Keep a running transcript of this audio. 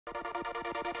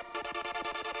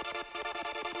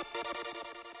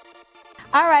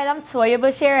All right, I'm Toya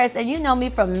Bush-Harris, and you know me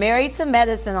from Married to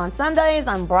Medicine on Sundays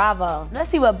on Bravo. Let's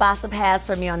see what Bossip has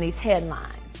for me on these headlines.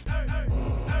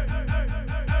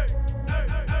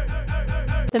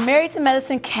 The Married to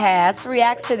Medicine cast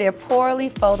reacts to their poorly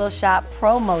photoshopped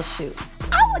promo shoot.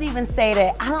 I would even say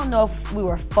that I don't know if we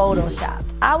were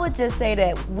photoshopped. I would just say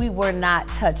that we were not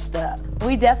touched up.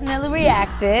 We definitely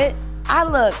reacted. I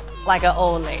looked like an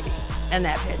old lady in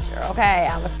that picture, okay?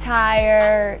 I was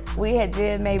tired. We had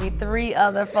did maybe 3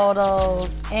 other photos,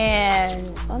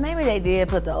 and well, maybe they did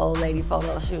put the old lady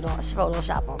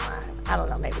Photoshop on mine. I don't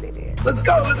know, maybe they did. Let's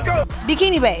go, let's go.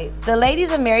 Bikini babes. The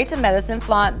ladies of Married to Medicine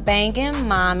flaunt banging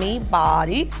mommy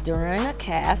bodies during a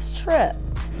cast trip.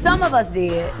 Some of us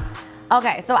did.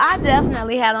 Okay, so I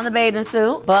definitely had on the bathing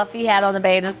suit. Buffy had on the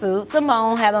bathing suit.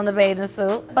 Simone had on the bathing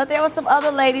suit. But there were some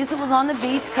other ladies who was on the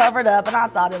beach covered up, and I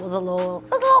thought it was a little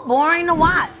boring to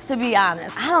watch, to be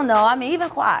honest. I don't know. I mean, even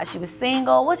Quad, she was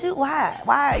single.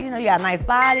 Why? You know, you got a nice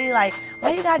body. Like,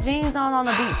 why you got jeans on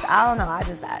the beach? I don't know. I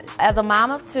just decided. As a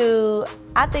mom of 2,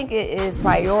 I think it is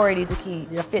priority to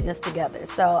keep your fitness together.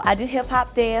 So I do hip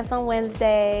hop dance on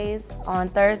Wednesdays. On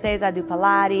Thursdays, I do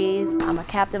Pilates. I'm a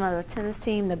captain of the tennis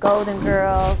team, the Golden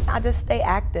Girls. I just stay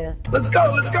active. Let's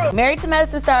go, let's go. Married to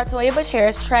Medicine star Toya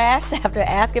Bush-Harris trashed after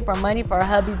asking for money for her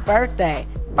hubby's birthday.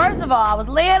 First of all, I was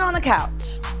laying on the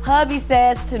couch. Hubby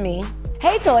says to me,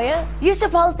 "Hey Toya, you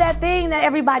should post that thing that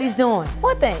everybody's doing."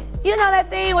 What thing? You know that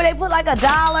thing where they put like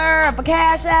 $1 for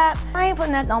Cash App? I ain't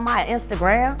putting that on my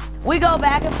Instagram. We go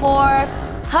back and forth.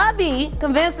 Hubby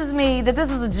convinces me that this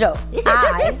is a joke.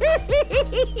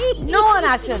 Knowing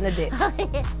I shouldn't have did,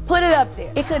 put it up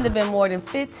there. It couldn't have been more than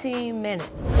 15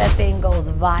 minutes. That thing goes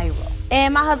viral.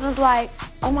 And my husband's like,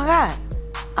 "Oh my God,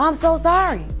 I'm so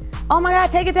sorry. Oh my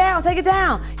God, take it down, take it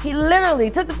down." He literally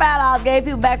took the $5, gave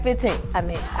people back 15. I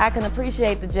mean, I can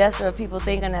appreciate the gesture of people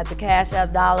thinking that the Cash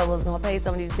App dollar was gonna pay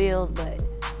some of these bills, but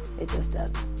it just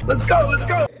doesn't. Let's go, let's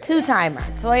go. 2-timer,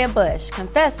 Toya Bush,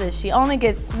 confesses she only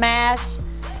gets smashed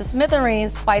to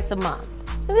smithereens twice a month.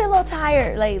 We've been a little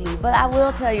tired lately, but I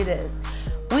will tell you this.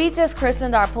 We just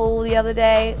christened our pool the other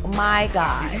day. My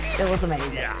God, it was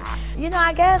amazing. You know,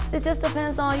 I guess it just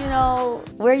depends on, you know,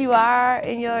 where you are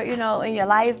in your, in your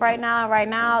life right now. Right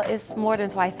now, it's more than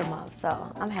twice a month, so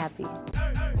I'm happy.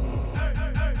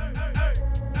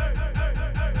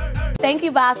 Thank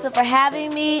you, Bossip, for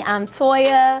having me. I'm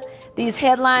Toya. These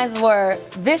headlines were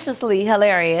viciously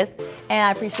hilarious, and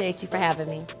I appreciate you for having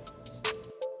me.